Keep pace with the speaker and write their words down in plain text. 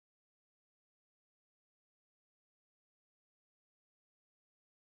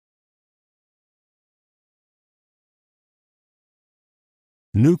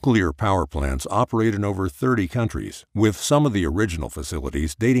Nuclear power plants operate in over 30 countries, with some of the original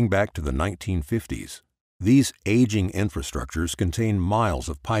facilities dating back to the 1950s. These aging infrastructures contain miles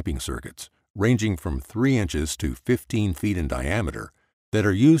of piping circuits, ranging from 3 inches to 15 feet in diameter, that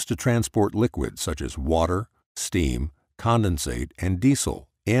are used to transport liquids such as water, steam, condensate, and diesel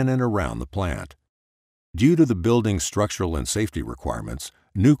in and around the plant. Due to the building's structural and safety requirements,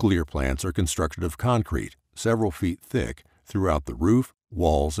 nuclear plants are constructed of concrete, several feet thick, throughout the roof,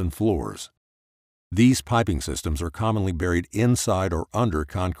 walls, and floors. These piping systems are commonly buried inside or under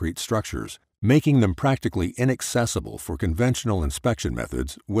concrete structures, making them practically inaccessible for conventional inspection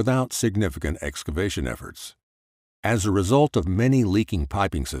methods without significant excavation efforts. As a result of many leaking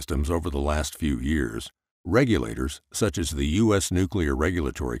piping systems over the last few years, regulators, such as the U.S. Nuclear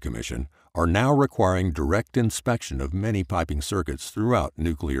Regulatory Commission, are now requiring direct inspection of many piping circuits throughout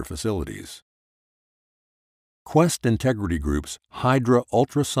nuclear facilities. Quest Integrity Group's Hydra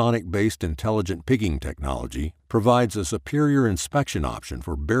ultrasonic-based intelligent pigging technology provides a superior inspection option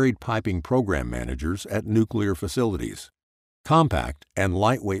for buried piping program managers at nuclear facilities. Compact and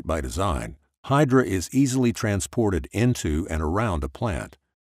lightweight by design, Hydra is easily transported into and around a plant.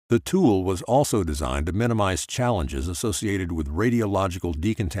 The tool was also designed to minimize challenges associated with radiological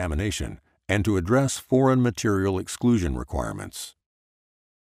decontamination and to address foreign material exclusion requirements.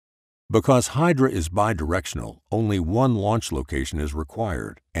 Because Hydra is bidirectional, only one launch location is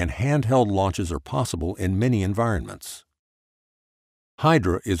required, and handheld launches are possible in many environments.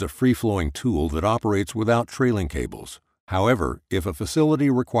 Hydra is a free-flowing tool that operates without trailing cables. However, if a facility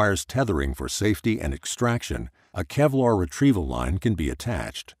requires tethering for safety and extraction, a Kevlar retrieval line can be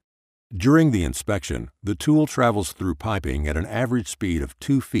attached. During the inspection, the tool travels through piping at an average speed of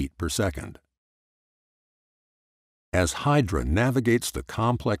 2 feet per second. As Hydra navigates the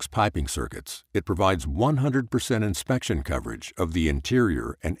complex piping circuits, it provides 100% inspection coverage of the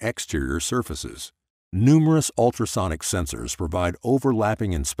interior and exterior surfaces. Numerous ultrasonic sensors provide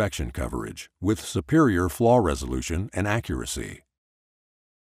overlapping inspection coverage with superior flaw resolution and accuracy.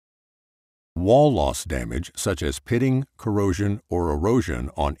 Wall loss damage such as pitting, corrosion, or erosion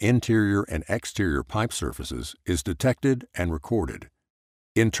on interior and exterior pipe surfaces is detected and recorded.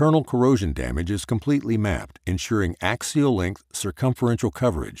 Internal corrosion damage is completely mapped, ensuring axial length circumferential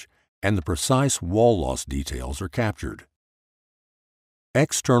coverage, and the precise wall loss details are captured.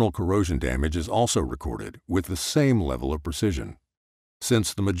 External corrosion damage is also recorded with the same level of precision.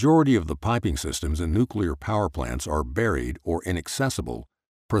 Since the majority of the piping systems in nuclear power plants are buried or inaccessible,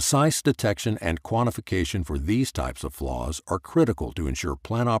 precise detection and quantification for these types of flaws are critical to ensure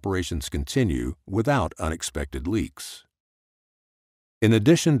plant operations continue without unexpected leaks. In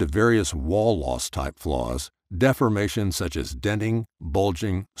addition to various wall loss type flaws, deformations such as denting,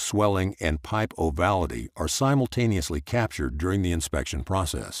 bulging, swelling, and pipe ovality are simultaneously captured during the inspection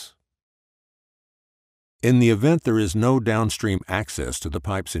process. In the event there is no downstream access to the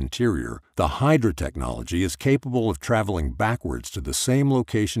pipe's interior, the Hydra technology is capable of traveling backwards to the same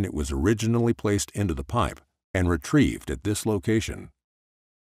location it was originally placed into the pipe and retrieved at this location.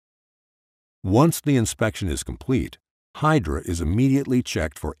 Once the inspection is complete, Hydra is immediately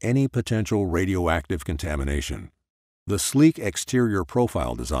checked for any potential radioactive contamination. The sleek exterior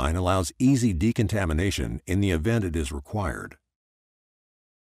profile design allows easy decontamination in the event it is required.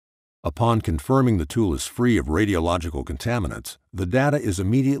 Upon confirming the tool is free of radiological contaminants, the data is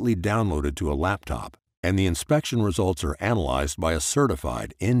immediately downloaded to a laptop, and the inspection results are analyzed by a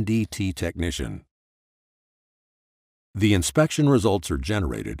certified NDT technician. The inspection results are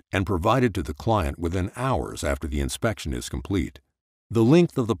generated and provided to the client within hours after the inspection is complete. The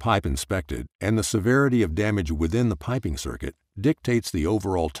length of the pipe inspected and the severity of damage within the piping circuit dictates the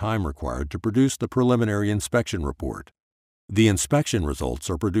overall time required to produce the preliminary inspection report. The inspection results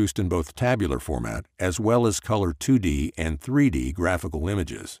are produced in both tabular format as well as color 2D and 3D graphical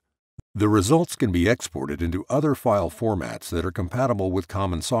images. The results can be exported into other file formats that are compatible with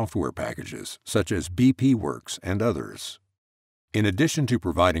common software packages, such as BPWorks and others. In addition to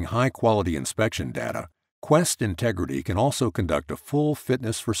providing high-quality inspection data, Quest Integrity can also conduct a full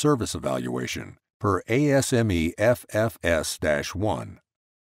fitness for service evaluation per ASME FFS-1.